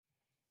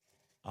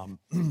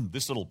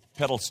This little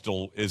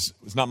pedestal is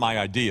not my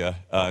idea.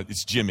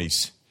 It's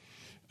Jimmy's.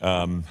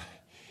 Since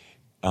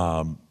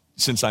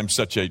I'm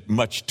such a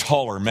much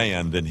taller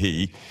man than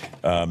he.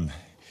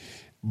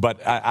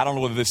 But I don't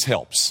know whether this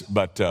helps.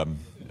 But,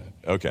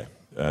 okay.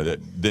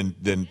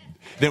 Then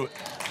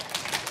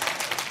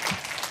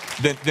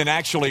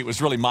actually it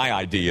was really my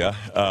idea.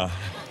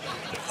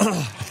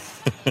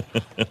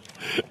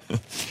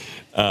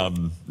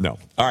 No.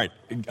 All right.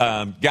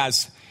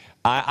 Guys,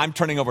 I'm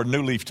turning over a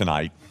new leaf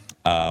tonight.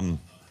 Babe,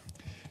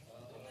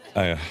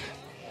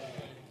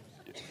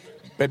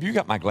 you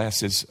got my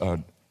glasses?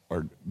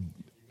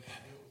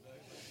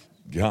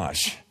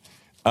 Gosh.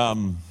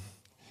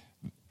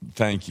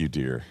 Thank you,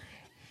 dear.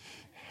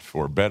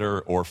 For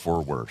better or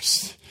for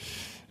worse.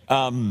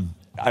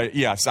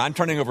 Yes, I'm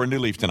turning over a new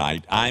leaf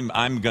tonight.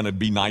 I'm going to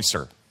be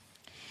nicer.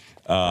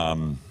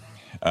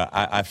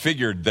 I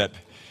figured that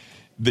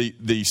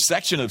the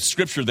section of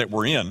Scripture that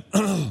we're in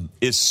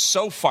is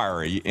so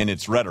fiery in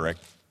its rhetoric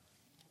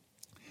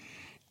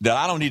that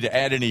I don't need to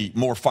add any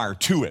more fire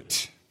to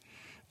it.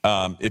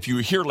 If you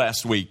were here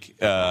last week,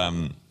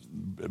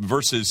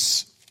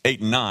 verses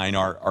 8 and 9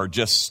 are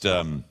just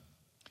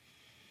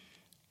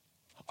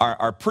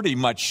are pretty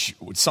much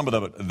some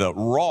of the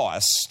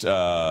rawest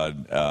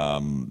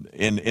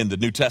in the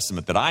New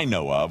Testament that I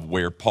know of,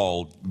 where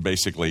Paul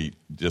basically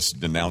just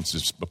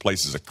denounces,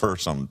 places a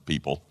curse on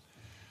people.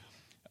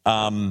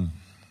 And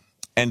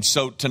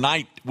so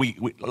tonight, I'm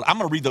going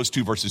to read those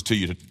two verses to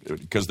you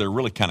because they're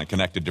really kind of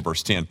connected to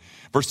verse 10.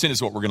 Verse 10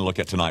 is what we're going to look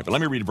at tonight. But let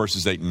me read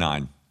verses 8 and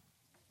 9.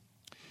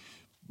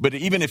 But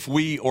even if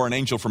we or an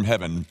angel from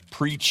heaven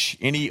preach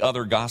any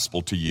other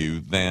gospel to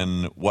you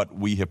than what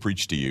we have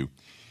preached to you,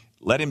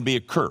 let him be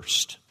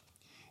accursed.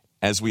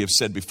 As we have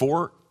said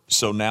before,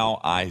 so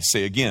now I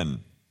say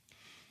again,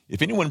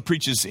 if anyone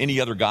preaches any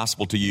other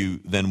gospel to you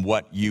than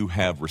what you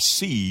have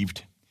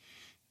received,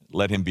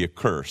 let him be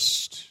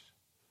accursed.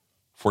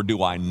 For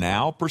do I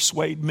now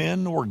persuade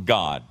men or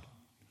God?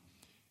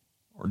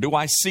 Or do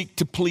I seek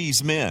to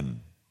please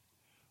men?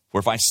 For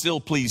if I still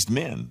pleased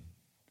men,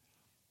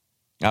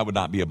 I would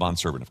not be a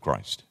bondservant of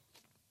Christ.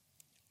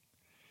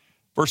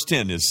 Verse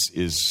 10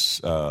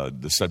 is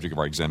the subject of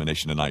our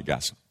examination tonight,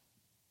 guys.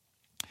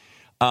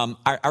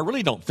 I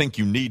really don't think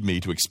you need me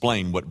to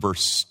explain what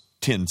verse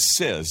 10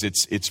 says.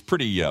 It's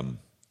pretty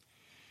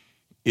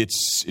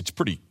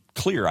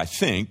clear, I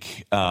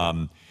think.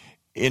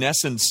 In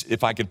essence,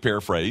 if I could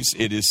paraphrase,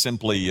 it is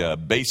simply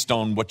based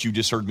on what you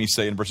just heard me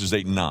say in verses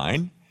 8 and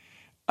 9.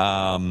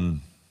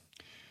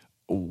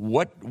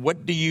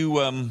 What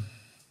do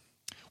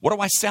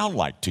I sound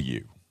like to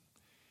you?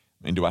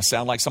 I mean, do I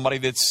sound like somebody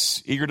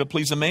that's eager to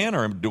please a man,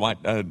 or do I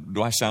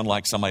sound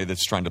like somebody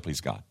that's trying to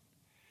please God?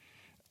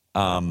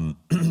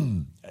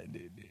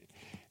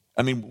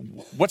 I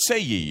mean, what say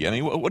ye? I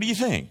mean, what do you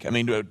think? I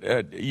mean,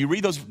 you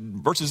read those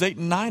verses 8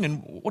 and 9,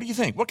 and what do you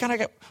think? What kind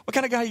of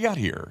guy you got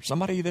here?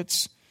 Somebody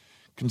that's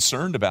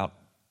concerned about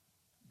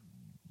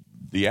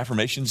the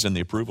affirmations and the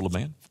approval of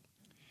man?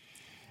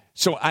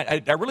 So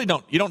I really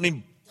don't. You don't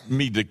need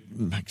me to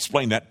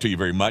explain that to you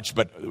very much,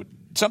 but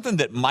something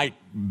that might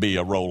be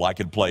a role I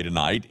could play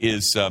tonight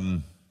is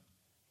to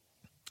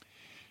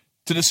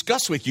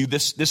discuss with you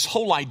this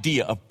whole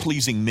idea of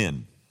pleasing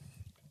men.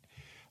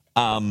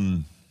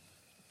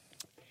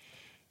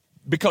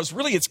 Because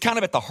really it's kind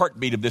of at the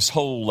heartbeat of this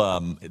whole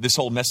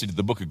message of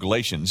the book of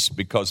Galatians,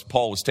 because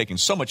Paul was taking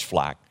so much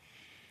flack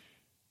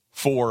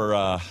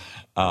for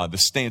the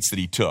stance that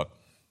he took.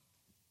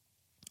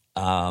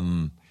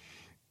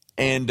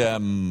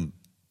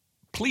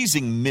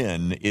 Pleasing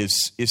men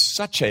is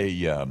such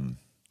a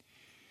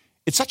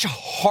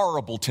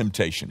horrible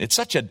temptation. It's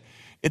such a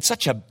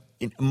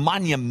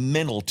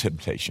monumental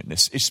temptation,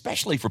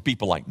 especially for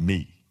people like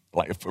me,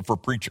 like for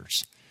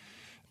preachers.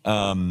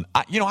 I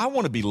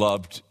want to be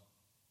loved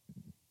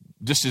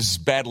just as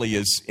badly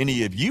as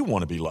any of you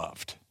want to be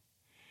loved.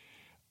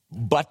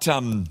 But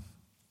to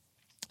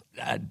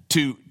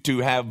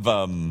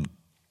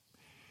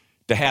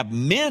have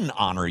men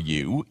honor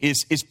you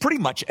is pretty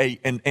much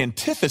an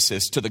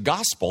antithesis to the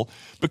gospel,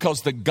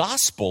 because the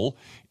gospel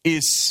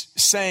is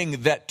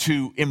saying that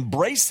to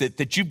embrace it,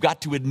 that you've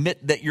got to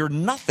admit that you're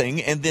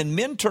nothing, and then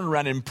men turn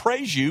around and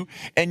praise you,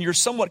 and you're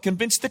somewhat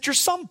convinced that you're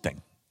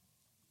something.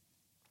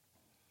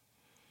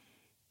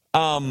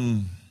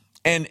 And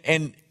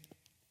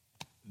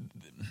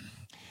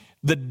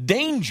the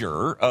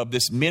danger of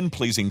this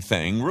men-pleasing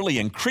thing really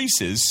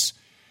increases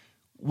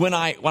when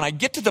I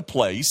get to the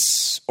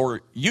place,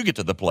 or you get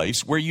to the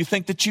place, where you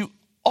think that you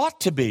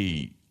ought to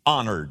be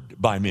honored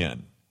by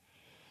men.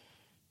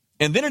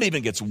 And then it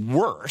even gets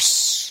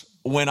worse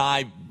when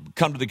I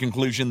come to the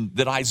conclusion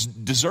that I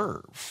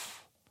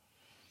deserve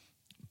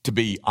to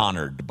be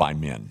honored by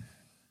men.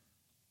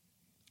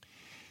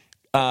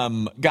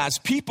 Guys,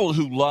 people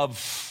who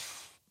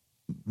love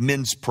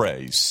men's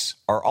praise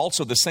are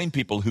also the same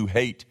people who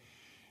hate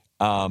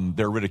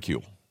their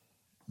ridicule,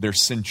 their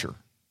censure,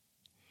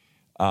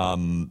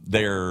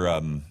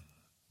 their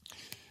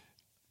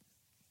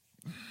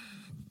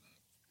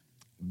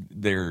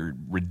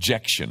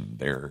rejection,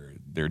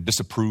 their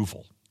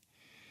disapproval.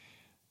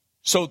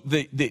 So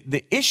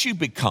the issue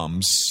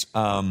becomes,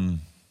 I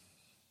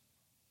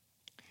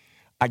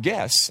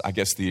guess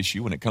the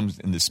issue when it comes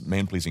in this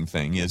man-pleasing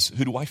thing is,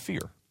 who do I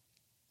fear?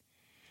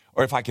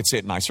 Or if I could say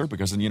it nicer,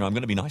 because, I'm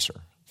going to be nicer.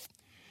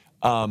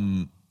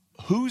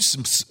 Whose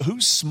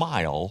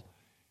smile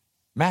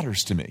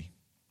matters to me?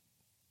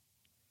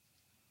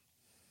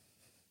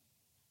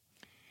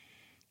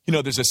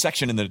 There's a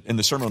section in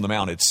the Sermon on the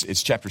Mount.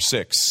 It's chapter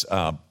 6.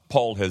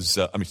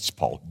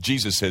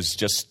 Jesus has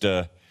just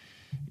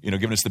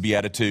given us the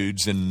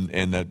Beatitudes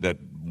and that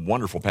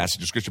wonderful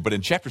passage of Scripture. But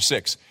in chapter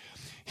 6,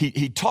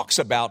 he talks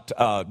about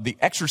the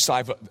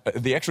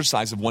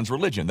exercise of one's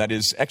religion. That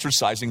is,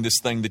 exercising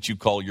this thing that you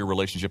call your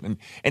relationship. And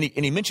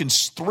he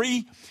mentions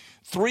three.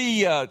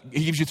 He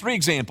gives you three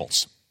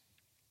examples.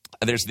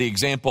 There's the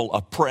example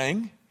of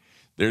praying.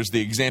 There's the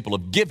example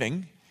of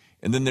giving,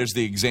 and then there's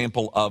the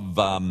example of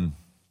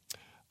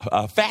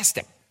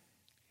fasting.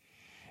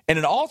 And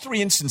in all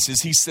three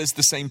instances, he says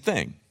the same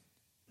thing.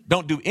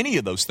 Don't do any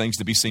of those things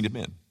to be seen of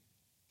men.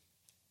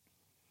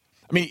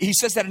 He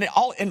says that in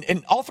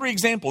all three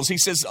examples. He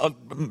says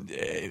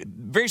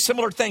very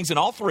similar things in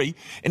all three.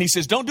 And he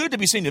says, don't do it to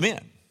be seen of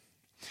men.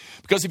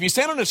 Because if you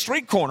stand on a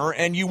street corner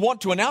and you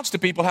want to announce to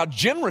people how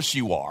generous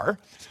you are,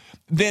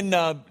 then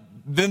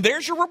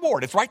there's your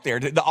reward. It's right there.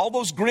 All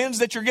those grins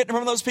that you're getting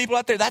from those people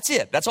out there, that's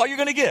it. That's all you're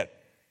going to get.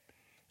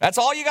 That's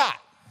all you got.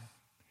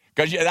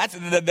 Because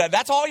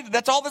that's all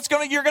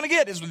you're going to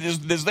get is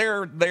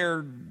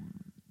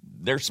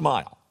their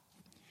smile.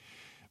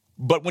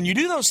 But when you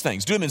do those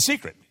things, do them in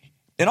secret.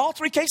 In all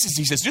three cases,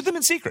 he says, do them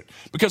in secret.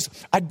 Because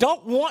I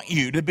don't want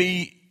you to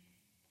be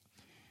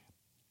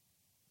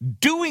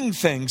doing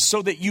things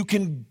so that you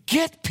can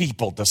get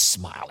people to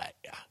smile at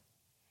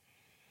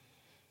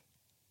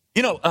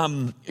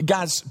you.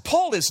 Guys,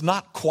 Paul is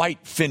not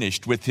quite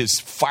finished with his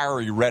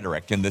fiery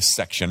rhetoric in this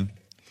section.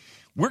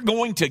 We're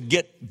going to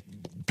get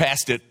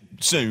past it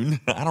soon.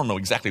 I don't know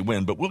exactly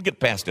when, but we'll get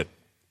past it.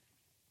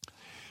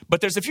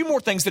 But there's a few more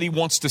things that he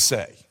wants to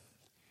say.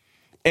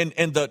 And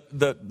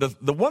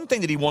the one thing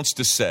that he wants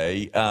to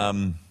say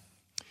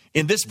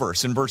in this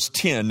verse, in verse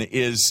 10,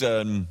 is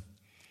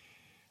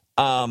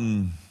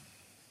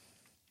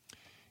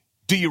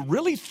do you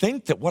really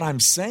think that what I'm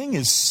saying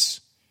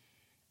is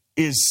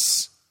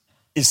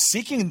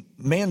seeking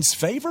man's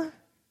favor?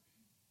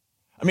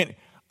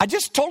 I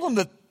just told them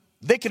that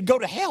they could go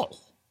to hell.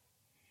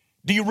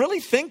 Do you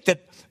really think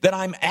that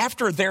I'm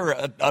after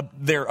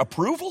their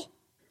approval?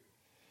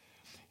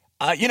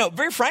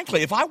 Very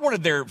frankly, if I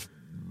wanted their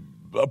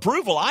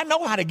approval, I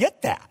know how to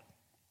get that.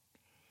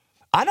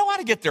 I know how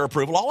to get their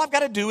approval. All I've got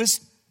to do is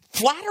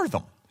flatter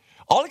them.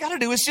 All I got to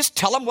do is just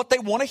tell them what they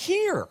want to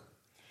hear.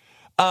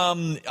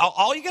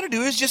 All you got to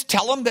do is just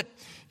tell them that,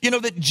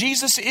 that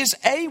Jesus is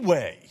a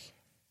way.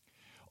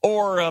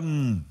 Or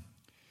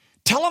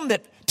tell them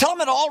that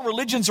all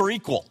religions are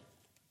equal.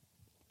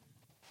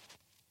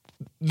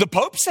 The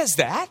Pope says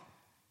that.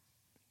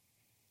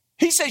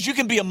 He says you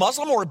can be a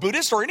Muslim or a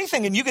Buddhist or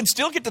anything and you can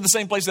still get to the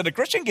same place that a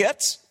Christian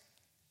gets.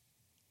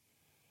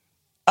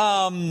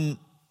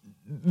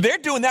 They're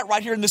doing that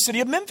right here in the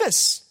city of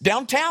Memphis,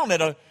 downtown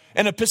at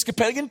an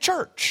Episcopalian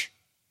church.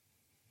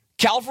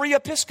 Calvary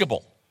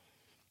Episcopal.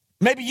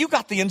 Maybe you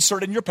got the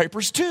insert in your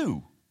papers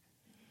too.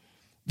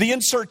 The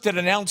insert that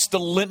announced the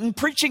Lenten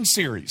preaching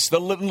series,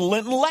 the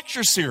Lenten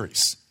lecture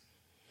series.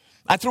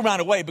 I threw mine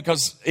away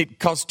because it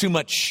caused too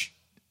much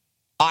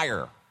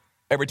ire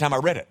every time I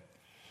read it.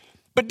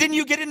 But didn't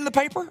you get it in the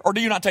paper, or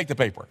do you not take the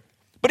paper?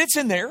 But it's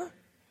in there.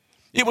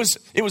 It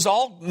was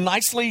all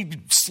nicely,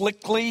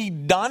 slickly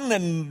done,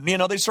 and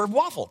they serve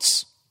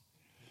waffles.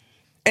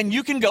 And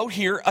you can go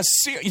hear a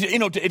series.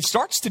 It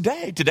starts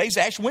today. Today's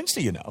Ash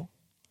Wednesday.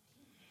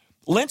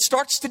 Lent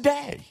starts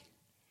today.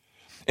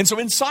 And so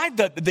inside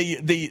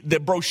the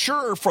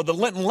brochure for the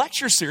Lenten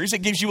lecture series,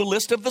 it gives you a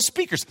list of the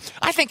speakers.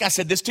 I think I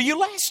said this to you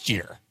last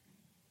year.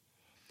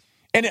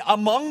 And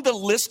among the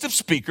list of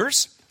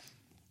speakers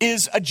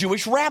is a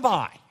Jewish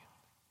rabbi.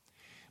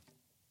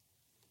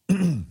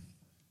 I'm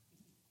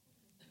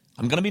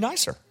going to be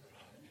nicer.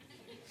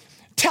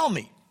 Tell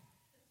me,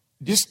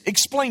 just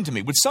explain to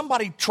me. Would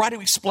somebody try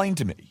to explain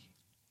to me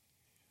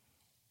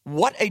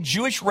what a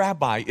Jewish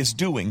rabbi is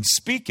doing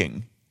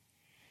speaking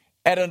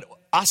at an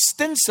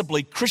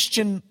ostensibly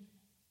Christian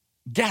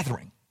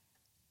gathering?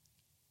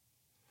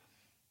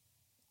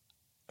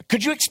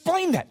 Could you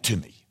explain that to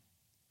me?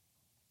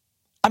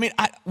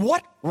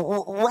 What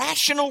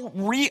rational,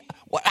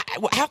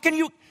 how can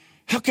you,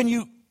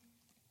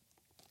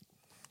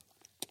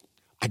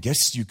 I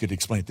guess you could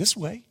explain it this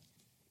way.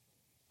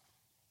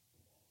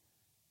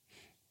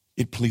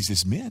 It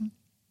pleases men.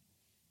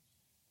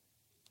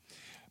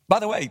 By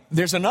the way,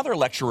 there's another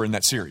lecturer in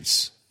that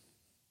series,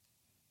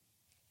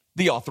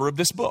 the author of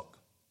this book.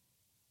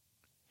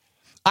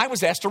 I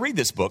was asked to read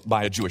this book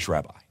by a Jewish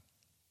rabbi.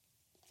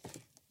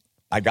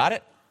 I got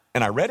it,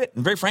 and I read it,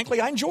 and very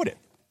frankly, I enjoyed it.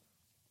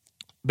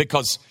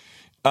 Because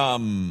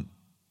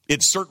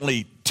it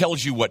certainly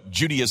tells you what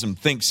Judaism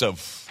thinks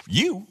of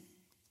you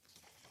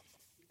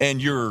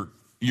and your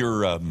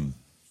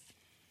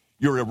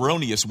your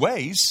erroneous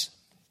ways.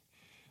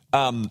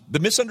 The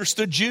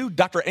Misunderstood Jew,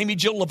 Dr. Amy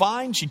Jill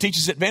Levine, she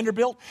teaches at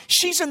Vanderbilt.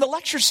 She's in the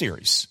lecture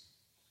series.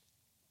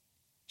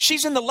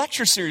 She's in the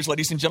lecture series,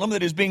 ladies and gentlemen,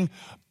 that is being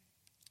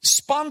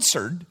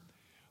sponsored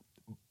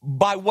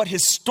by what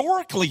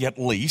historically, at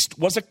least,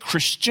 was a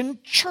Christian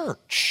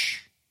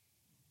church.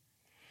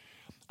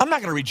 I'm not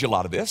going to read you a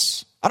lot of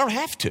this. I don't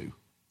have to.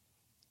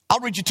 I'll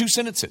read you 2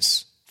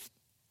 sentences.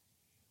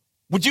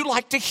 Would you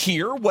like to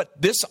hear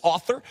what this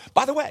author,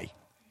 by the way,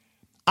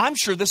 I'm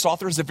sure this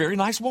author is a very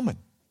nice woman.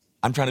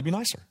 I'm trying to be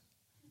nicer.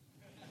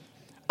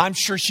 I'm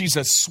sure she's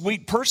a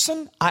sweet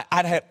person.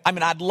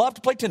 I'd love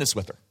to play tennis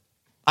with her.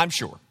 I'm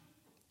sure.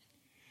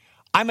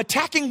 I'm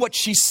attacking what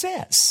she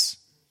says.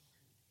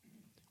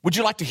 Would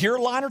you like to hear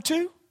a line or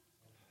two?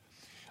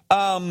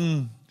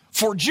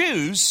 For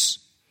Jews,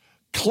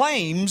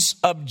 claims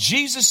of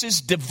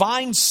Jesus'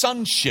 divine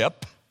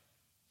sonship.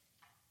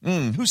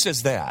 Who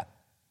says that?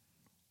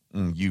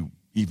 You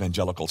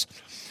evangelicals.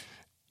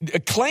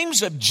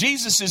 Claims of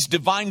Jesus'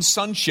 divine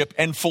sonship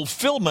and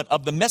fulfillment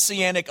of the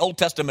messianic Old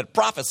Testament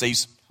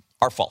prophecies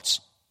are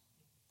false.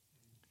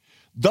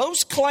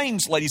 Those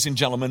claims, ladies and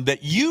gentlemen,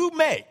 that you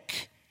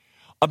make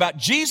about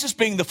Jesus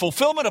being the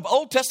fulfillment of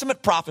Old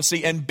Testament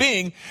prophecy and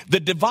being the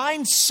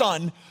divine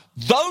Son,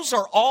 those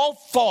are all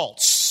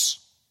false.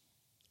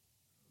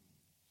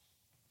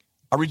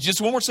 I'll read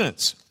just one more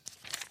sentence.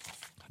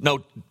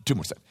 No, 2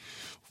 more sentences.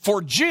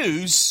 For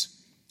Jews,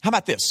 how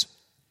about this?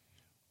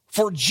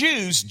 For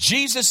Jews,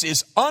 Jesus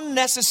is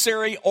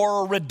unnecessary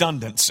or a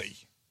redundancy.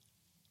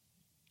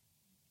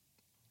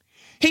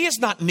 He is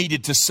not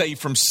needed to save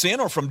from sin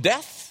or from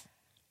death,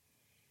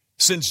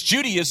 since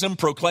Judaism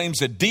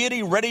proclaims a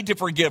deity ready to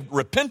forgive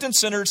repentant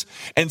sinners,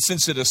 and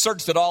since it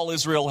asserts that all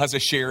Israel has a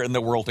share in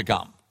the world to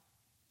come.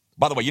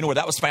 By the way, you know where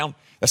that was found?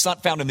 That's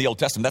not found in the Old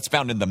Testament. That's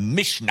found in the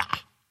Mishnah.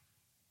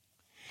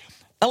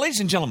 Now, ladies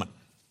and gentlemen,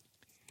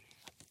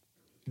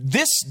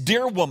 this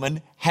dear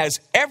woman has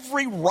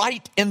every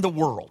right in the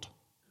world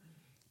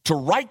to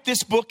write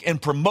this book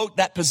and promote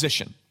that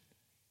position.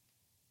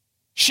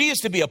 She is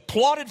to be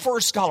applauded for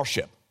her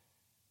scholarship.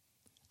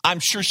 I'm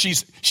sure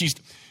she's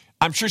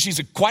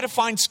quite a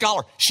fine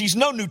scholar. She's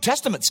no New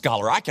Testament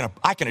scholar. I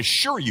can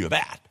assure you of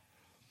that.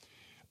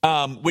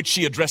 Which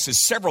she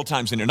addresses several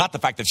times in here. Not the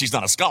fact that she's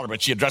not a scholar,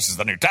 but she addresses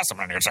the New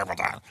Testament in here several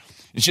times.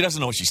 And she doesn't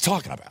know what she's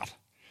talking about.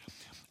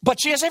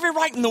 But she has every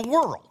right in the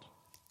world.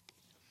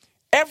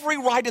 Every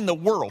right in the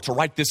world to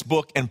write this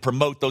book and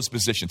promote those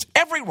positions.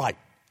 Every right.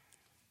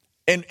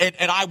 And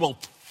I will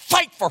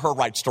fight for her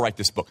rights to write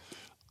this book.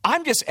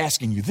 I'm just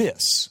asking you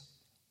this.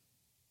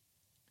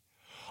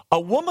 A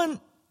woman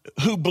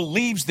who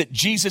believes that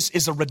Jesus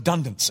is a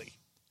redundancy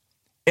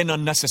and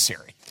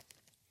unnecessary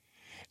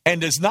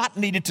and is not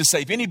needed to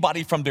save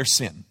anybody from their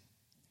sin.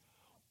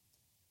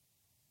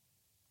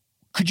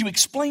 Could you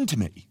explain to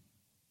me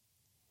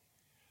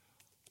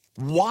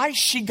why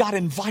she got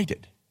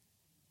invited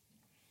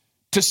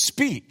to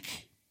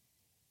speak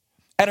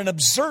at an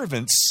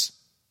observance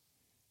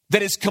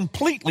that is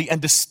completely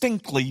and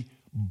distinctly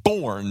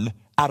born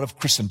out of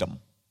Christendom?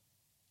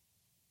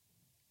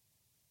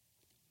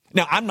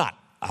 Now,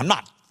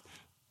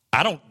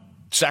 I don't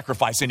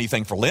sacrifice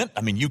anything for Lent.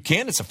 I mean, you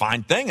can, it's a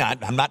fine thing.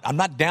 I'm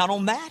not down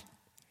on that.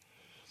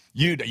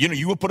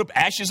 You would put up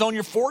ashes on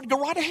your forehead, go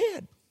right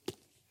ahead.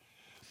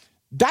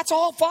 That's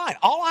all fine.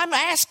 All I'm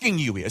asking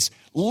you is,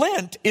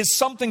 Lent is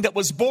something that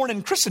was born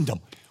in Christendom.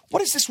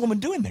 What is this woman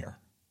doing there?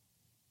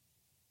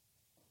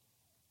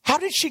 How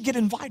did she get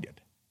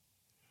invited?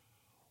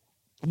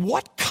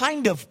 What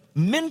kind of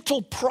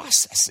mental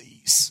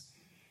processes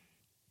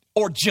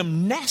or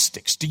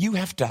gymnastics do you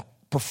have to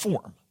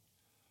perform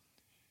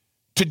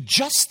to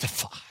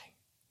justify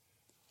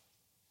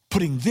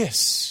putting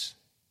this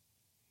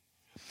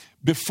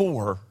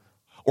before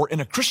or in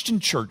a Christian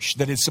church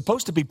that is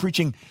supposed to be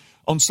preaching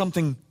on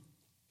something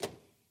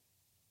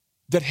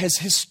that has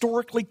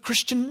historically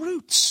Christian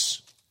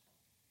roots?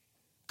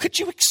 Could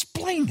you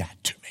explain that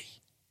to me?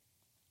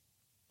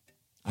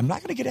 I'm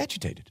not going to get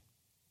agitated.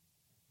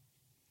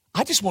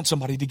 I just want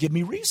somebody to give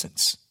me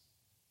reasons.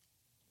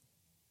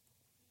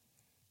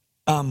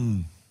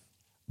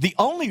 The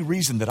only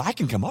reason that I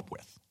can come up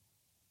with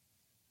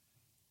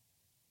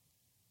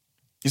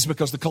is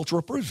because the culture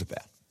approves of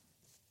that.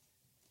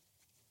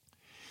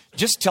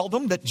 Just tell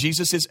them that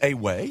Jesus is a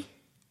way,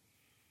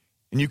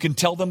 and you can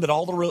tell them that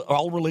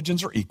all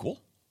religions are equal,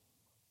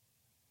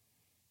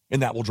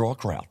 and that will draw a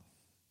crowd.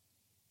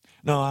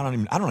 No, I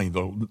don't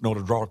even know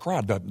to draw a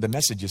crowd. The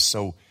message is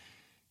so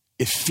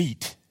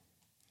effete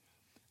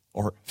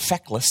or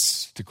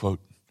feckless, to quote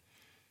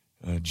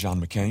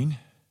John McCain.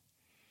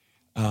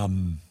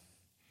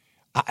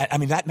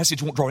 That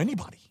message won't draw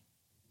anybody.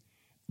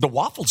 The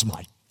waffles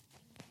might.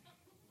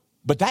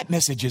 But that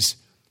message is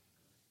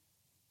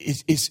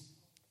it's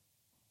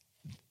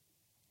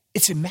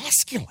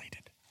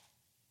emasculated.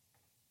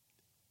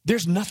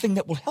 There's nothing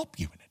that will help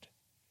you in it.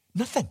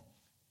 Nothing.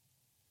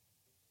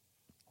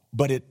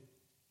 But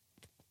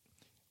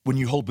when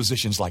you hold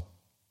positions like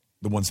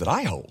the ones that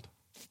I hold,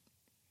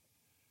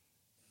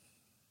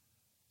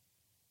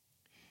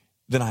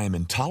 then I am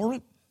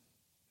intolerant,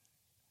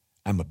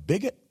 I'm a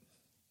bigot,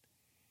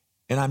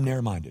 and I'm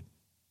narrow-minded.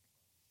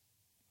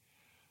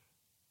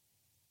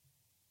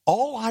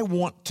 All I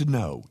want to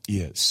know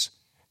is,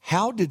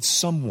 how did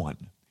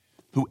someone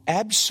who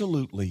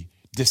absolutely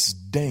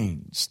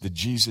disdains the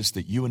Jesus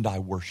that you and I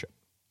worship,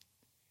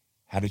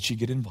 how did she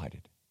get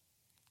invited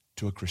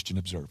to a Christian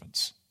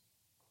observance?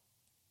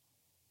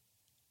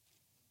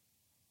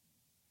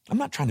 I'm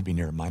not trying to be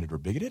narrow-minded or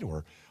bigoted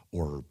or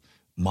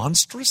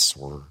monstrous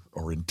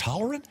or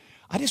intolerant.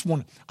 I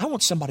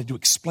want somebody to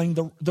explain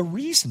the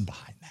reason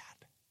behind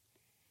that.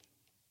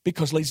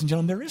 Because, ladies and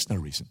gentlemen, there is no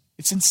reason.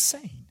 It's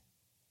insane.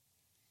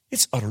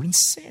 It's utter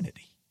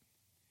insanity.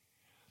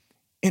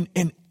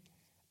 And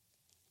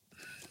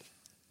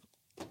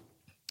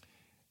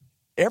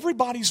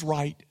everybody's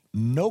right,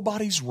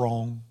 nobody's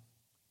wrong,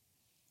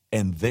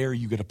 and there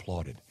you get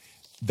applauded.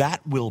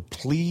 That will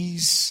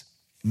please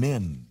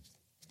men.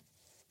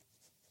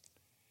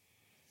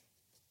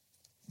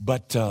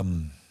 But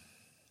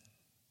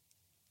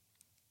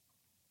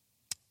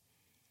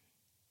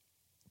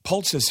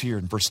Paul says here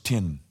in verse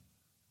 10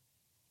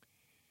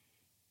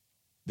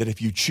 that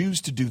if you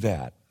choose to do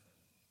that,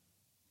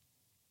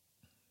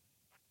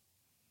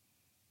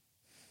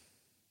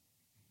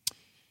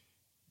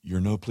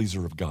 you're no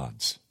pleaser of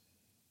God's.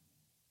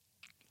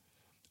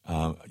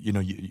 No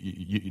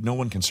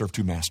one can serve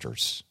two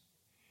masters.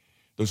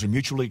 Those are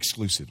mutually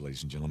exclusive,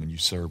 ladies and gentlemen. You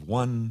serve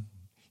one,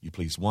 you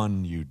please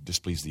one, you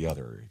displease the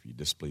other. If you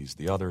displease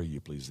the other, you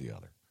please the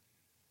other.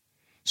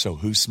 So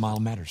whose smile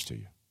matters to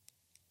you?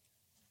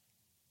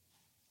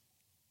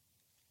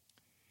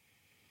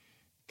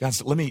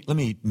 Guys, let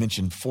me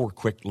mention four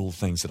quick little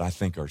things that I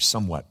think are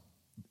somewhat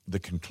the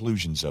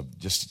conclusions of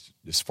just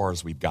as far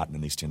as we've gotten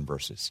in these 10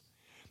 verses.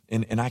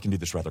 And I can do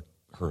this rather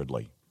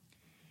hurriedly.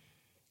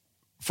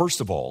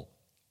 First of all,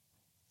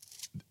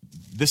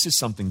 this is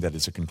something that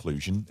is a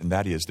conclusion, and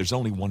that is there's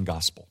only one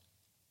gospel.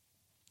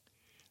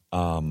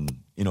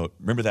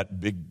 Remember that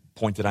big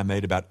point that I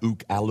made about uk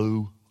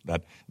alou,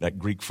 that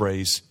Greek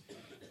phrase?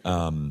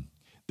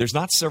 There's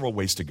not several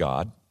ways to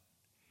God,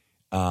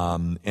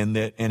 and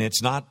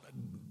it's not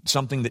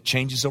something that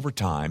changes over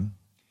time.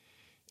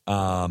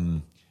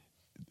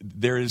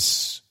 There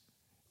is,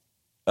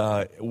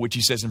 which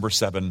he says in verse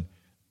 7,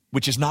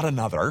 which is not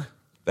another.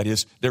 That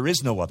is, there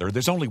is no other.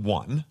 There's only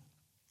one.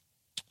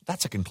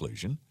 That's a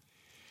conclusion.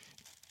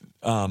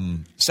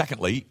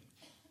 Secondly,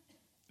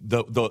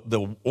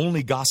 the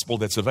only gospel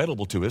that's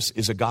available to us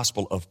is a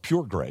gospel of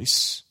pure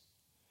grace.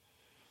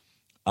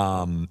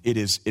 It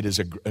is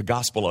a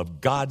gospel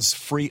of God's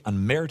free,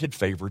 unmerited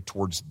favor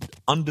towards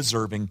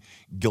undeserving,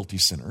 guilty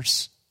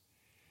sinners.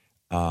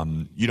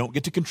 You don't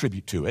get to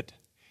contribute to it.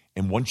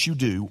 And once you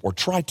do, or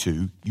try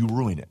to, you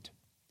ruin it.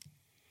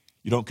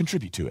 You don't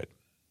contribute to it.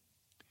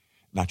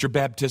 Not your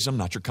baptism,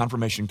 not your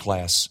confirmation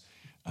class,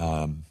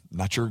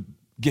 not your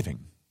giving.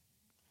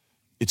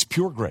 It's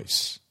pure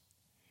grace.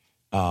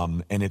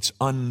 And it's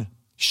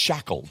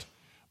unshackled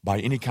by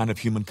any kind of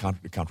human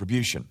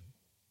contribution.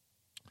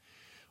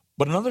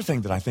 But another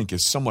thing that I think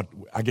is somewhat,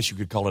 I guess you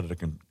could call it a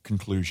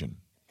conclusion,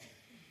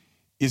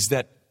 is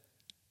that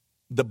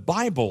the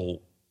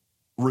Bible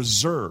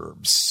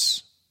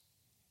reserves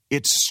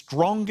its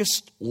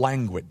strongest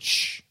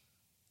language,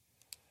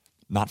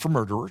 not for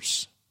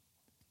murderers,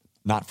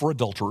 not for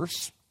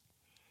adulterers,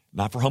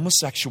 not for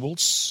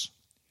homosexuals.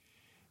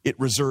 It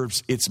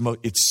reserves its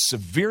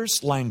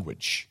severest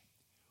language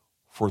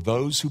for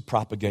those who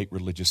propagate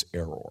religious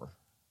error.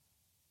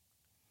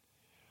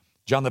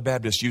 John the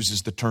Baptist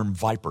uses the term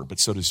viper, but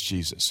so does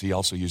Jesus. He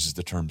also uses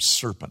the term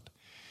serpent.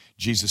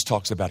 Jesus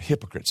talks about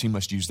hypocrites. He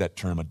must use that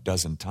term a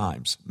dozen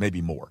times,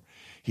 maybe more.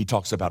 He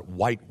talks about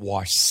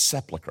whitewashed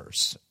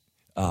sepulchres.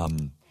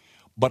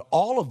 But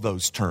all of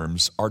those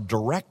terms are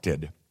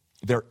directed,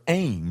 they're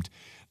aimed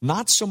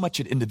not so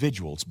much at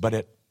individuals, but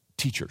at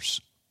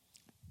teachers.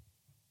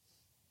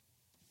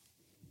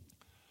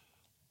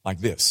 Like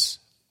this.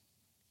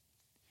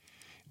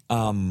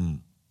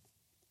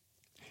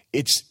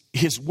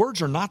 His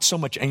words are not so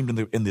much aimed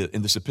in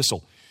this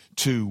epistle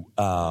to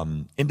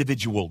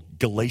individual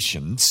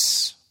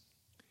Galatians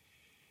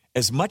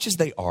as much as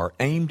they are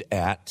aimed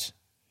at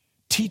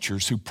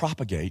teachers who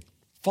propagate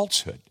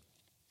falsehood.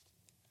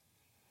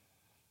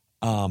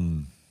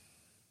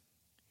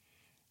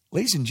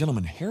 Ladies and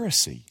gentlemen,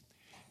 heresy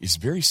is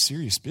very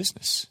serious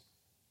business.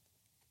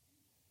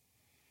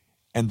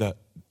 And the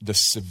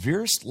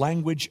severest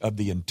language of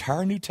the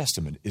entire New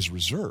Testament is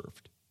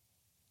reserved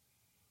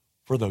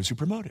for those who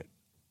promote it.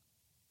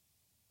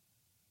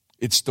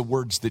 It's the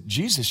words that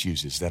Jesus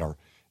uses that are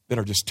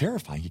just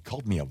terrifying. He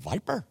called me a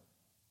viper.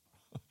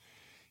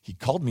 He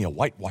called me a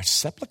whitewashed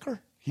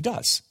sepulcher. He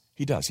does.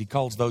 He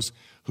calls those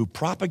who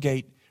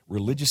propagate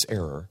religious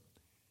error,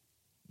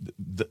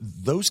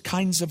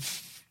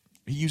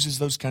 he uses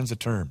those kinds of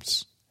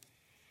terms.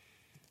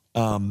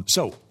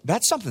 So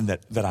that's something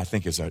that I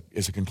think is a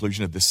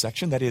conclusion of this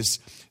section. That is,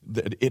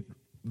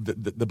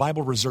 the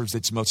Bible reserves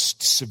its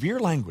most severe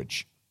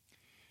language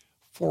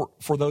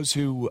for those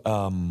who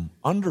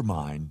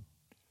undermine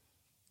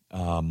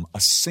a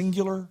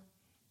singular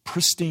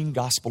pristine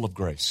gospel of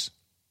grace.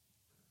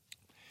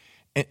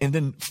 And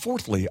then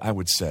fourthly, I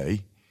would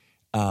say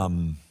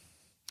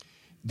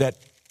that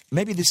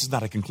maybe this is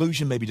not a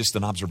conclusion, maybe just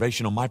an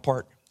observation on my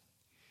part,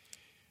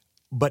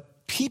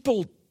 but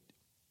people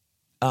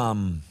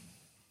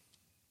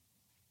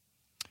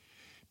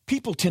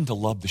tend to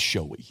love the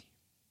showy.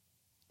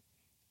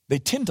 They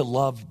tend to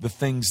love the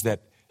things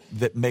that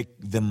make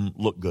them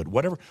look good.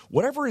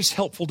 Whatever is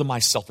helpful to my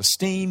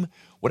self-esteem,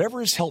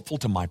 whatever is helpful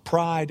to my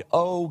pride,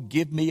 oh,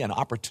 give me an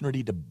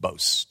opportunity to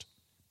boast.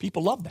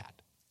 People love that.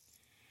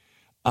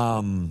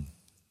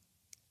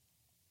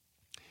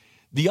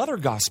 The other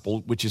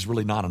gospel, which is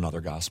really not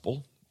another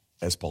gospel,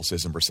 as Paul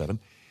says in verse 7,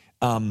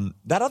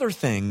 that other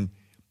thing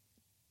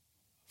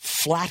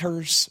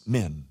flatters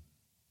men.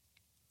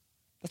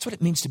 That's what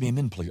it means to be a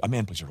man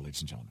pleaser,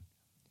 ladies and gentlemen.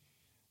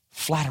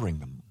 Flattering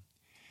them.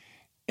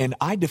 And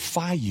I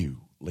defy you,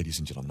 ladies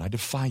and gentlemen, I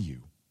defy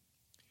you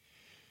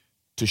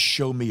to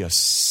show me a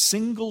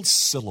single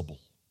syllable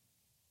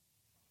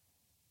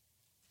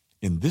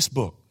in this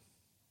book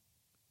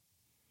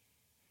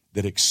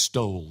that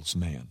extols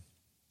man.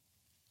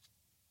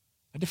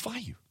 I defy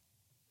you.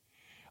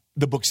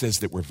 The book says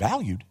that we're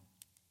valued,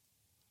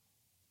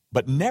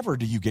 but never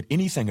do you get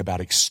anything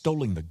about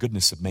extolling the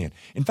goodness of man.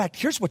 In fact,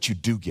 here's what you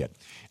do get.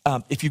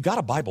 If you've got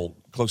a Bible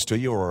close to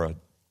you or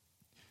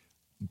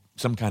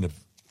some kind of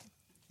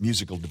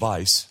musical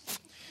device,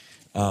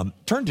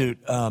 turn to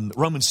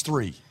Romans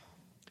 3.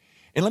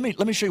 And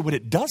let me show you what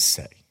it does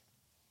say.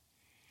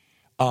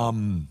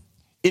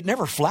 It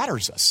never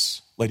flatters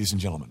us, ladies and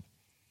gentlemen.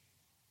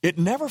 It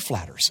never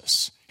flatters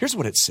us. Here's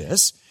what it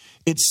says.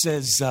 It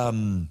says,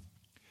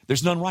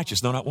 there's none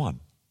righteous, no, not one.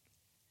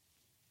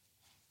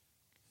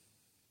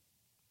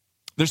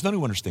 There's none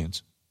who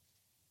understands.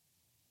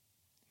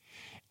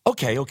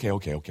 Okay.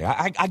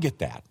 I get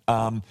that.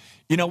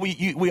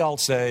 We all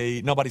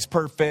say nobody's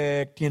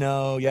perfect,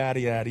 yada,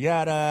 yada,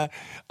 yada.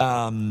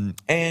 And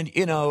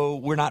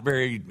we're not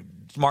very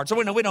smart. So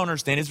we don't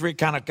understand. It's very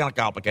kind of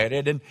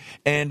complicated.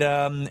 And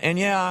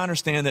yeah, I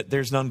understand that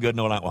there's none good,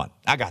 no, not one.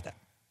 I got that.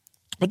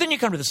 But then you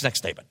come to this next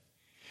statement.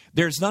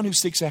 There's none who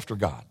seeks after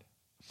God.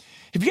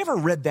 Have you ever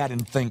read that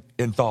and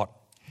thought,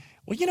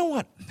 well, you know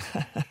what?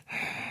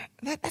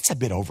 That's a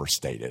bit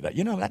overstated.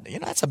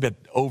 That's a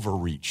bit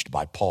overreached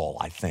by Paul,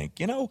 I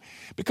think,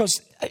 because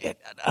there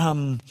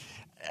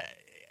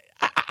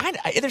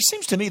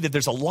seems to me that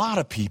there's a lot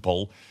of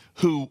people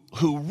who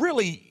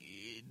really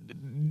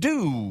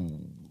do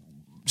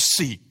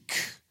seek.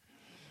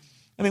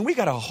 I mean, we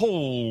got a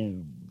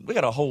whole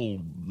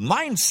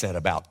mindset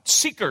about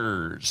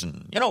seekers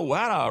and,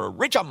 how to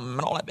reach them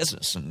and all that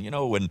business.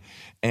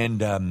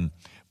 And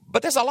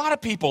but there's a lot of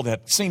people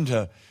that seem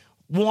to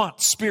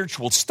want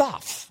spiritual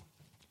stuff.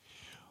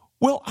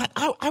 Well,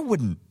 I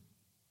wouldn't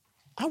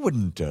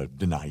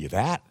deny you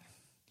that.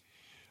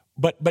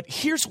 But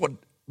here's what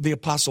the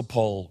Apostle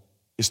Paul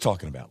is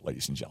talking about,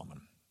 ladies and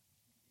gentlemen.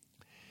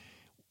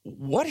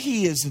 What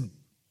he is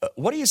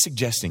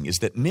suggesting is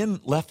that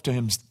men left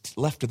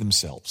to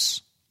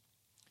themselves,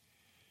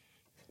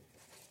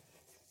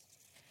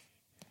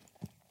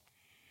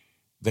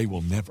 they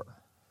will never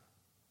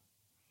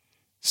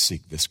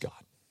seek this God.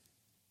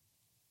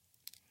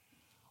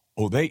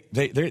 Oh, they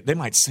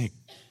might seek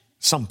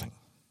something,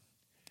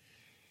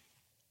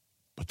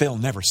 but they'll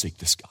never seek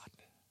this God.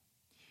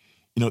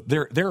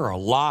 There are a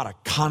lot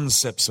of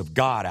concepts of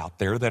God out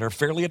there that are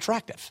fairly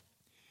attractive.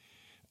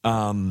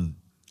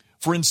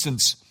 For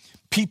instance,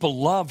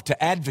 people love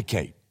to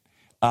advocate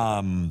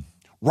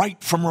right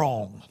from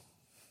wrong.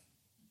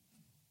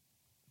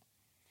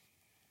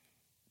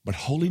 But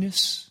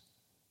holiness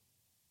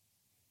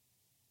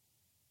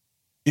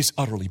is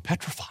utterly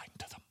petrifying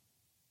to them.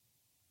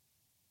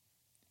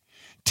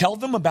 Tell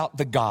them about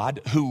the God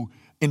who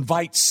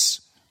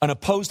invites an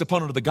opposed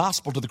opponent of the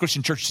gospel to the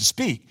Christian church to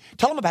speak.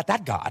 Tell them about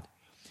that God,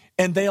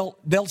 and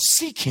they'll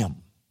seek him.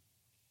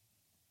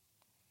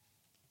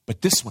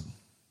 But this one,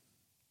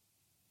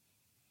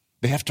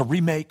 they have to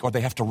remake or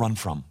they have to run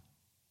from.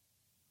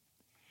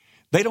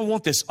 They don't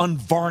want this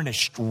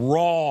unvarnished,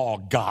 raw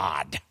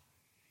God.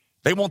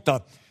 They want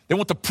the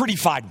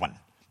prettified one,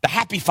 the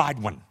happy-fied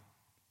one.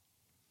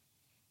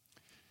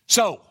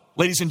 So,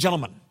 ladies and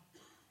gentlemen,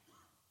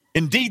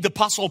 indeed the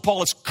Apostle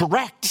Paul is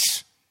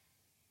correct.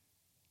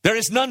 There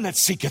is none that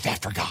seeketh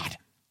after God.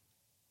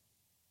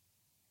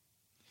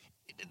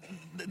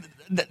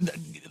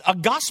 A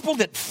gospel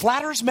that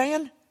flatters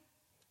man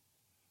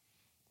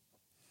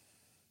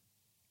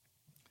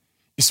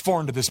is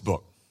foreign to this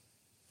book.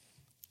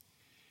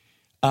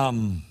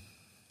 In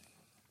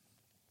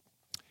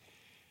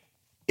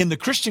the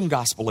Christian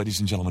gospel, ladies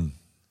and gentlemen,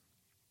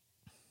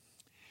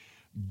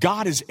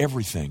 God is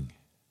everything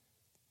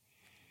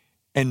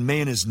and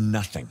man is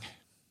nothing.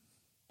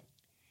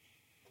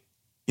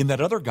 In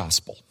that other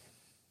gospel,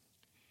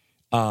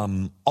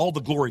 all the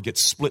glory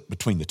gets split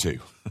between the two.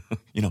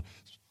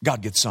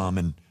 God gets some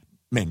and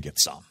man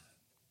gets some.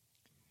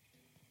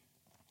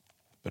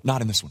 But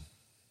not in this one.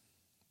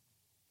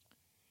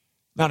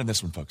 Not in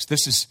this one, folks.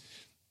 This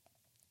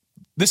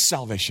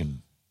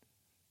salvation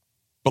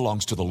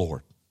belongs to the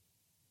Lord.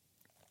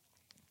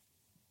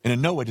 And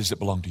in no way does it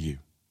belong to you.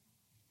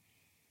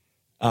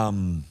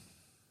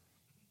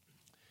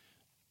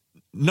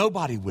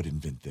 Nobody would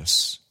invent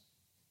this.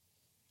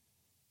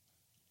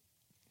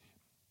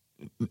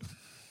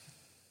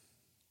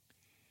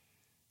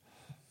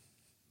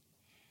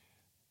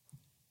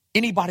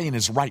 Anybody in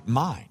his right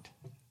mind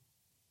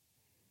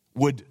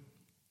would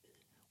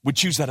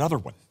choose that other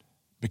one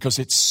because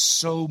it's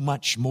so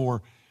much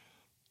more,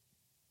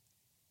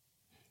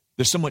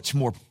 there's so much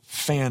more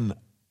fan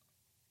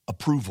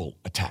approval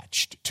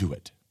attached to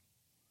it.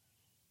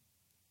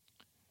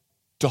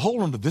 To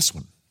hold on to this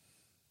one,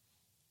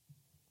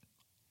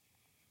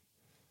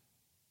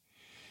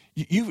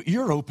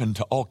 you're open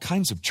to all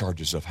kinds of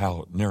charges of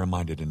how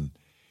narrow-minded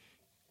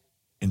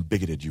and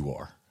bigoted you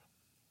are.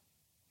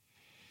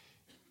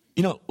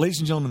 You know, ladies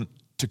and gentlemen,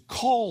 to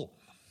call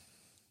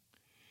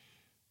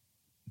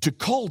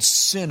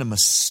sin a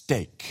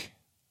mistake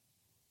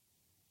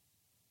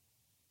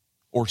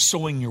or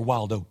sowing your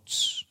wild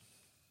oats,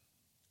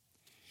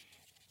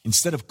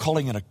 instead of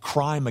calling it a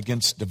crime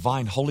against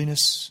divine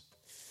holiness,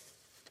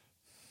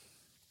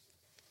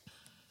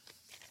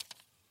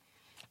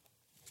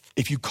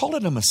 if you call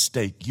it a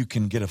mistake, you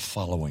can get a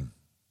following.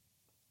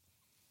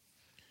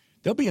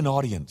 There'll be an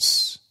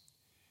audience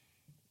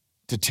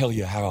to tell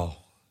you how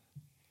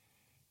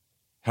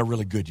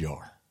really good you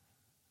are.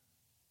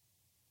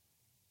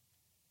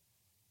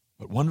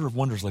 But wonder of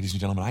wonders, ladies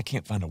and gentlemen, I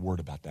can't find a word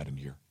about that in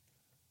here.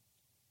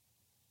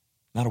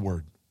 Not a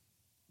word.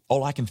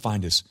 All I can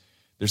find is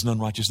there's none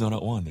righteous, no,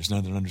 not one. There's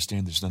none that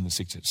understand. There's none that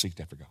seek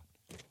after God.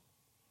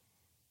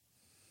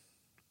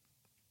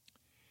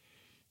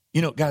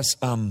 You know, guys,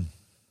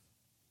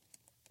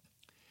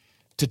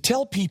 to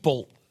tell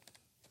people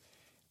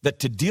that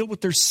to deal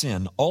with their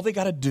sin, all they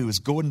got to do is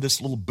go in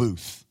this little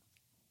booth.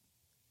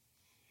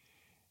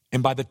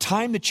 And by the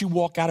time that you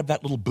walk out of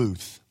that little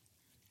booth,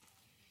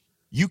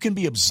 you can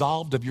be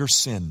absolved of your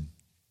sin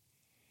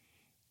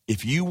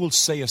if you will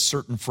say a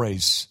certain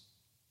phrase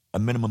a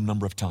minimum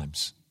number of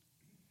times.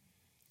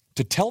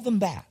 To tell them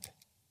that,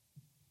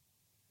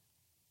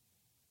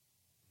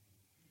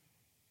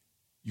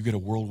 you get a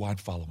worldwide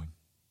following.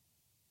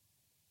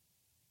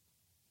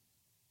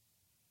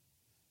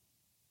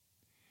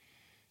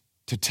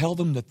 To tell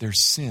them that their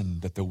sin,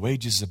 that the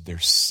wages of their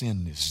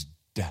sin is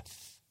death.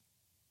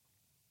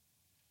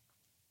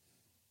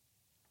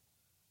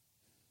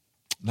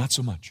 Not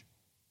so much.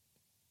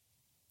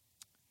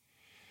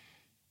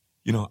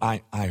 You know,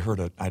 I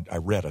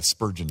read a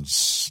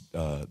Spurgeon's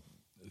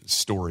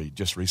story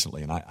just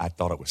recently, and I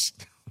thought it was,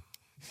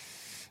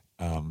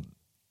 kind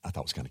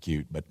of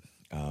cute. But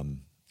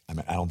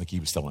I don't think he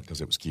was telling it because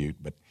it was cute.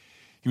 But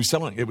he was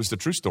telling it was the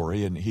true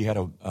story, and he had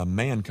a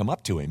man come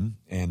up to him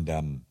and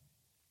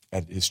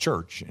at his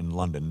church in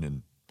London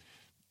in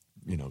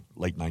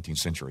late 19th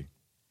century,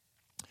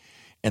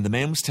 and the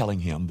man was telling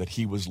him that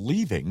he was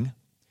leaving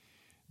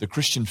the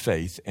Christian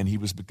faith and he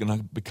was going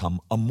to become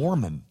a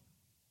Mormon.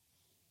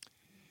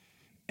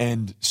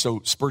 And so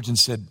Spurgeon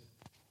said,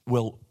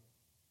 well,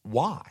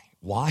 why?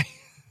 Why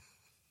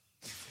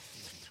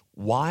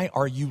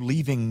are you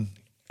leaving?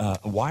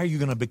 Why are you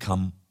going to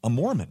become a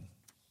Mormon?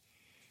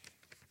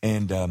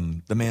 And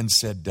the man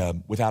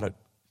said, without a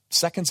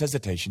second's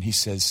hesitation, he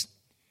says,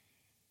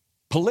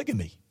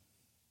 polygamy.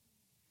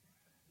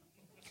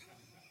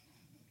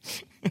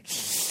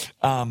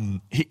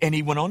 And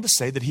he went on to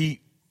say that he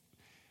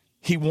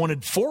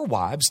wanted 4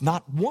 wives,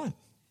 not one.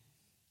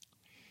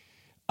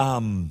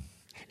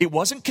 It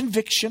wasn't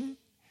conviction.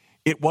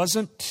 It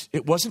wasn't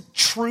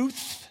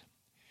truth.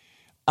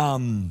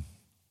 It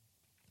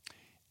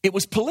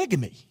was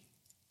polygamy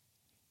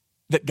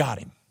that got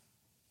him.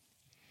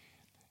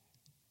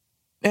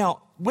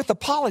 Now, with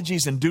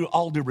apologies and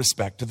all due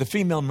respect to the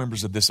female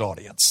members of this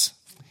audience,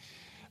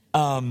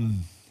 I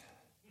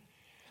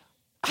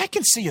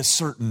can see a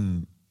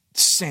certain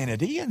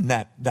sanity in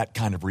that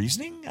kind of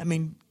reasoning. I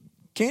mean,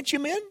 can't you,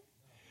 men?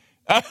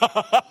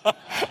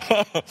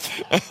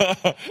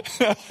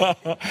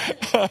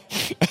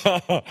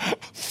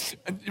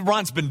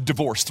 Ron's been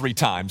divorced 3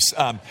 times.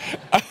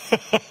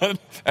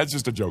 That's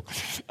just a joke.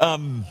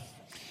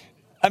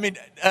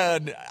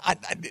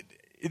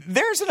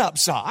 There's an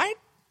upside,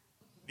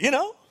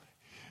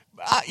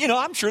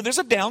 I'm sure there's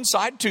a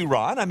downside too,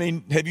 Ron. I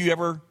mean, have you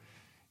ever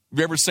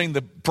seen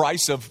the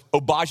price of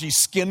Obagi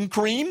skin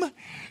cream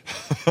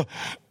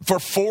for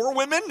 4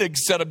 women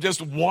instead of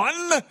just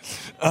 1?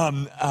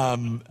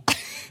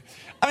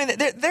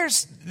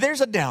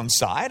 There's a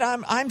downside,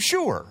 I'm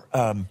sure.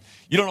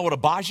 You don't know what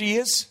Obagi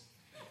is?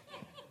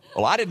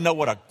 Well, I didn't know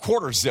what a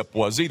quarter zip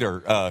was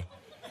either.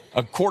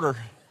 A quarter.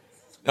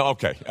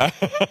 Okay.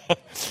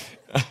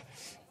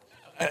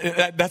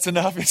 That's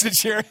enough, is it,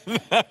 Sharon?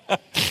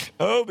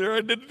 Oh, there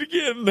I did it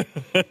again.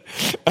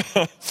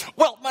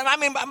 Well,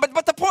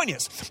 but the point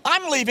is,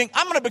 I'm leaving.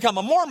 I'm going to become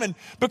a Mormon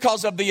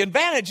because of the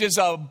advantages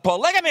of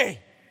polygamy.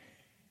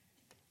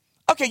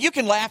 Okay, you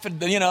can laugh at,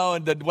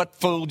 what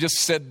fool just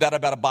said that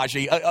about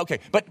Obagi. Okay,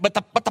 but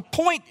the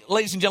point,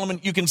 ladies and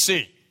gentlemen, you can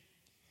see.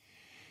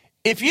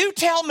 If you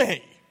tell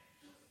me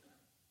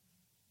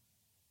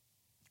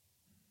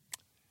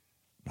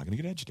going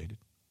to get agitated.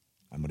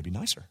 I'm going to be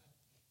nicer.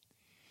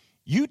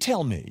 You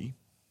tell me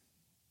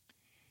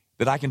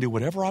that I can do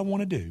whatever I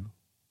want to do,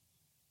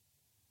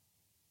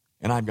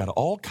 and I've got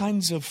all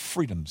kinds of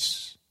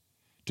freedoms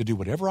to do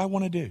whatever I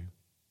want to do.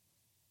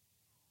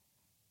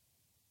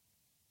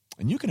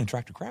 And you can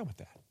attract a crowd with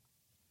that.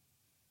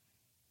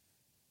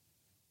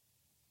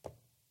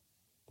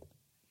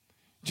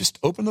 Just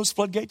open those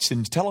floodgates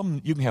and tell them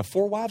you can have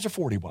 4 wives or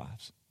 40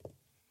 wives,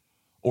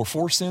 or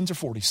 4 sins or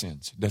 40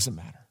 sins. It doesn't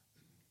matter.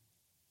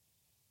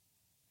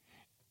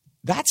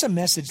 That's a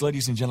message,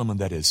 ladies and gentlemen,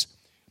 that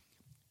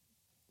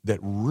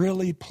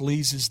really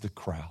pleases the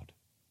crowd.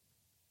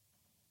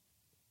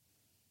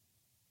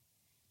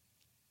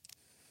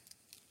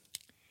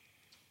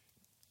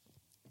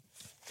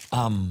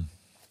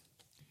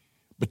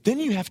 But then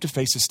you have to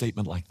face a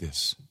statement like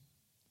this.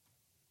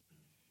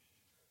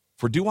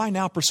 For do I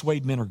now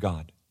persuade men or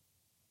God?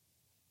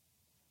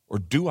 Or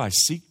do I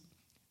seek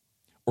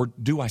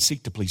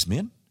to please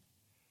men?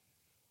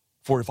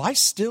 For if I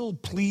still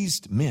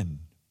pleased men,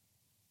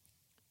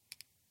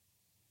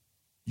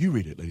 you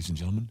read it, ladies and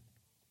gentlemen.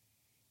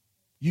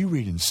 You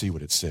read and see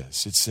what it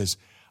says. It says,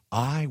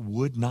 I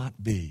would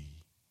not be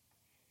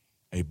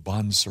a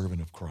bondservant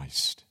of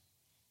Christ.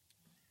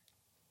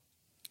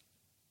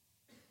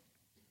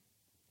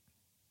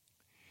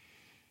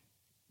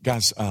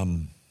 Guys,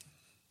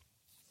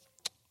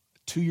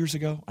 2 years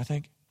ago, I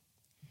think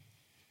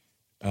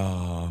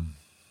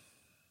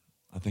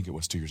it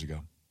was 2 years ago.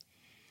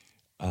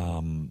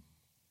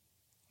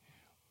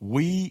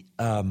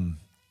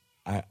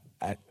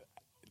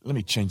 Let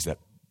me change that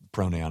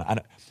pronoun.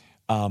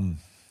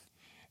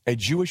 A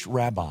Jewish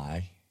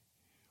rabbi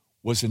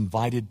was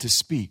invited to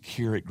speak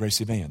here at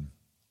Gracie Van.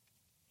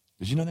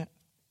 Did you know that?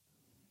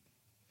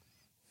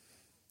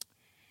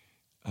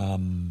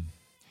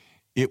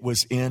 It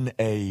was in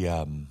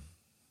an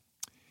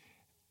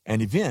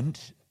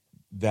event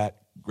that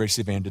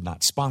Gracie Van did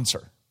not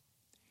sponsor.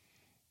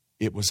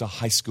 It was a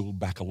high school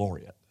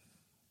baccalaureate.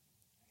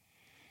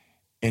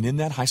 And in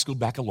that high school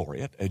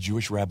baccalaureate, a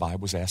Jewish rabbi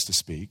was asked to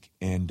speak.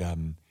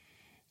 And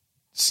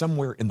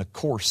somewhere in the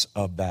course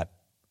of that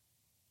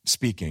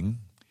speaking,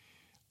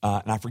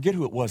 and I forget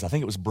who it was. I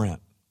think it was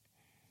Brent.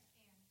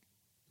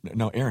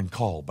 No, Aaron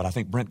called, but I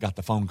think Brent got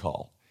the phone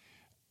call.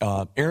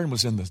 Aaron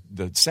was in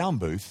the sound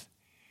booth,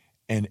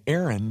 and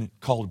Aaron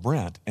called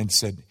Brent and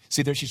said,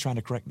 see there, she's trying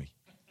to correct me.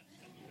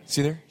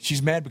 See there?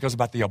 She's mad because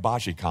about the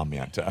Obashi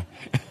comment.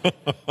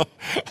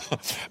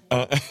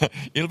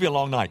 It'll be a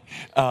long night.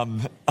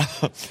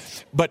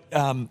 But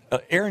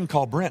Aaron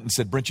called Brent and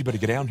said, Brent, you better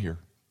get down here.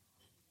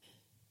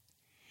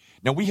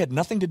 Now, we had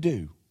nothing to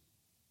do.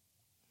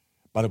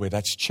 By the way,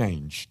 that's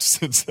changed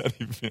since that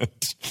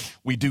event.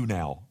 We do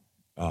now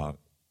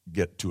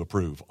get to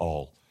approve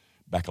all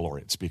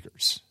baccalaureate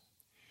speakers.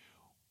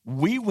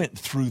 We went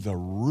through the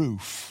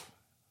roof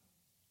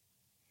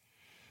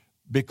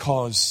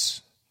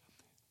because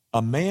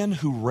a man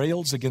who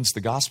rails against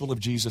the gospel of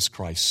Jesus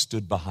Christ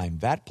stood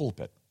behind that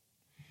pulpit.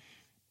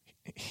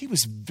 He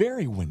was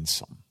very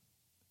winsome.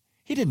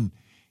 He didn't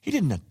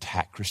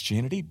attack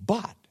Christianity,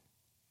 but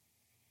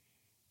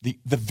the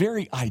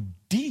very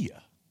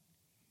idea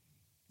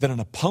that an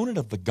opponent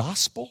of the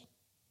gospel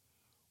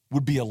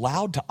would be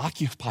allowed to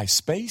occupy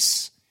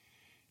space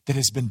that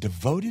has been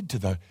devoted to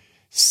the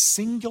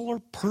singular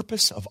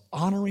purpose of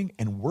honoring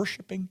and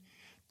worshiping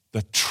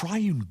the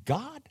triune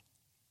God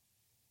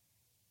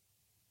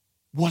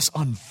was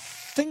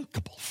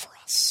unthinkable for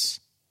us.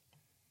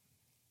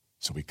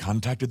 So we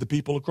contacted the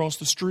people across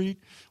the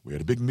street. We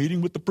had a big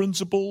meeting with the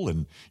principal,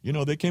 and,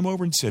 they came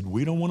over and said,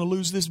 we don't want to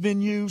lose this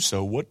venue,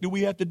 so what do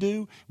we have to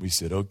do? We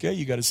said, okay,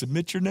 you got to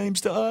submit your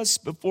names to us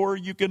before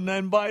you can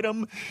invite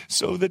them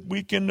so that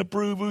we can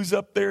approve who's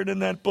up there in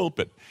that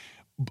pulpit.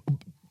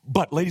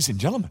 But, ladies and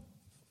gentlemen,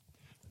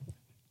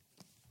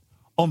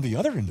 on the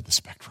other end of the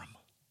spectrum,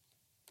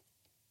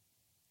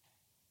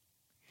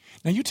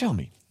 now you tell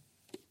me,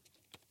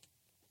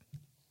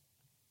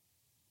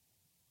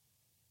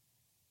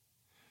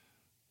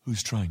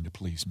 who's trying to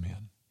please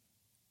men?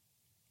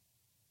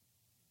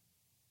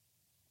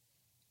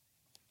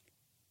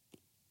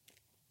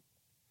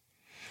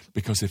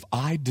 Because if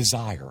I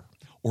desire,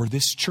 or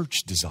this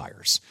church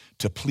desires,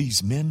 to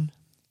please men,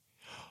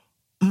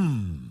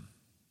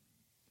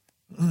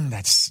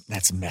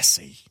 that's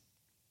messy.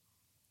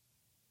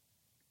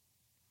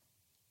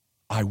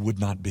 I would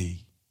not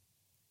be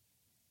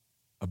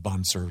a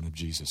bondservant of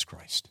Jesus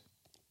Christ.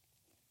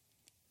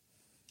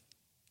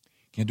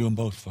 Can't do them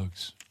both,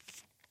 folks.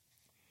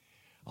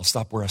 I'll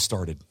stop where I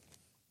started.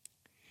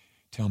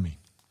 Tell me.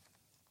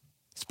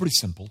 It's pretty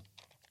simple.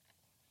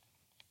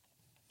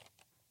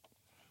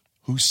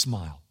 Whose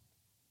smile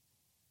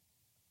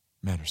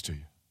matters to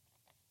you?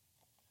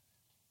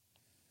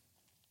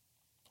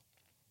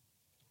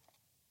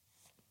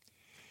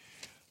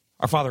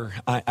 Our Father,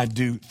 I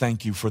do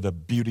thank you for the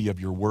beauty of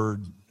your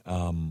word,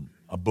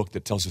 a book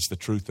that tells us the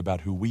truth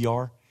about who we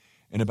are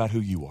and about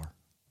who you are.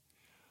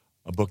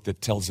 A book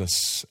that tells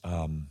us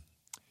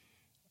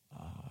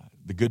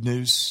the good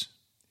news,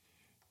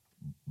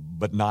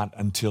 but not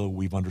until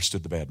we've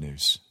understood the bad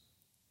news.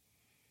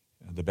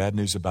 The bad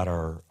news about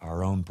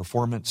our own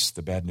performance,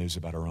 the bad news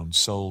about our own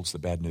souls, the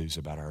bad news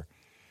about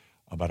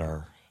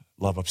our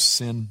love of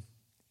sin,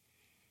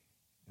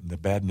 and the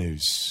bad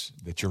news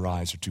that your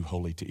eyes are too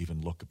holy to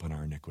even look upon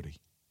our iniquity.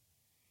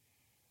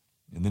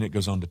 And then it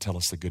goes on to tell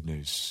us the good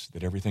news,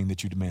 that everything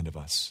that you demand of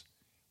us,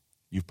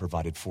 you've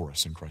provided for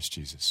us in Christ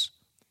Jesus.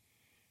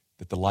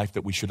 That the life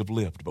that we should have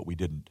lived, but we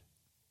didn't,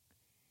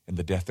 and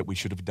the death that we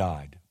should have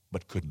died,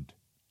 but couldn't,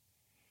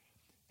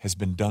 has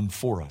been done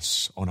for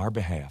us on our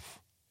behalf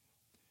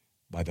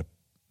by the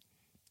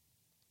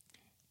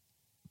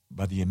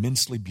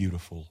immensely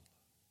beautiful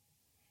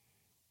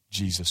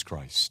Jesus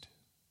Christ,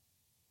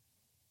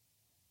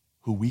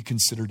 who we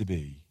consider to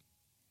be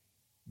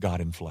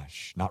God in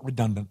flesh. Not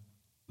redundant,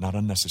 not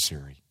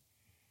unnecessary,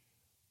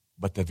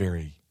 but the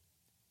very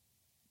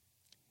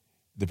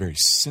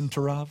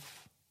center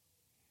of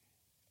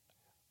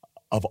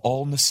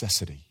all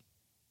necessity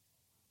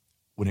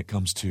when it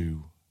comes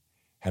to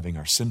having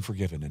our sin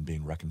forgiven and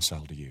being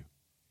reconciled to you.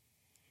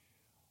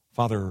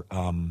 Father,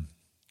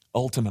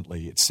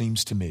 ultimately, it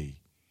seems to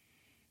me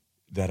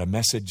that a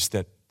message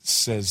that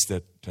says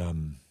that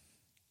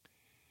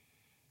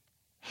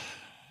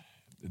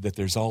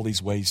there's all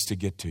these ways to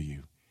get to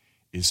you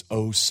is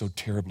oh so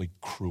terribly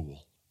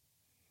cruel,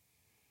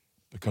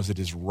 because it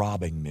is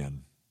robbing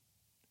men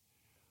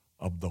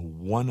of the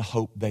one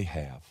hope they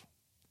have,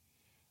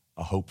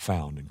 a hope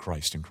found in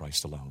Christ and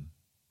Christ alone.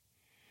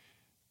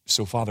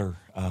 So, Father,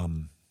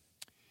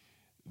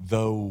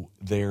 though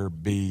there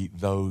be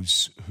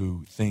those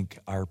who think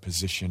our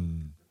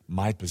position,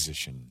 my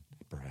position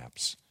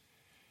perhaps,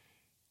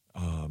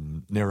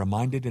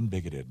 narrow-minded and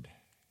bigoted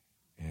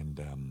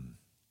and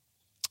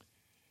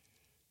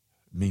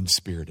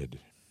mean-spirited,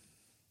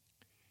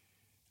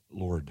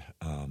 Lord,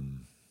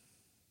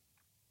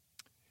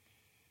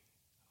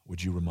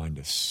 would you remind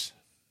us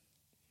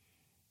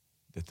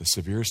that the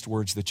severest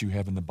words that you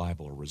have in the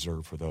Bible are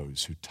reserved for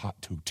those who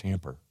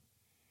tamper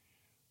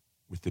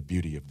with the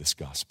beauty of this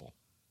gospel.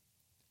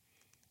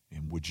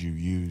 And would you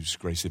use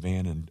Grace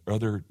Evan and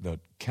the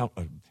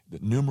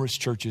numerous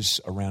churches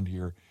around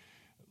here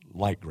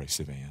like Grace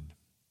Evan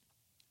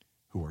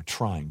who are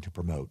trying to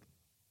promote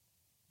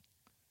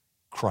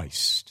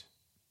Christ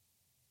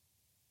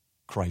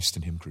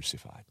and Him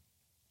crucified.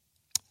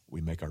 We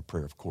make our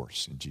prayer, of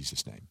course, in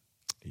Jesus' name.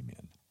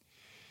 Amen.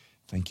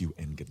 Thank you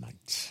and good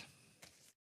night.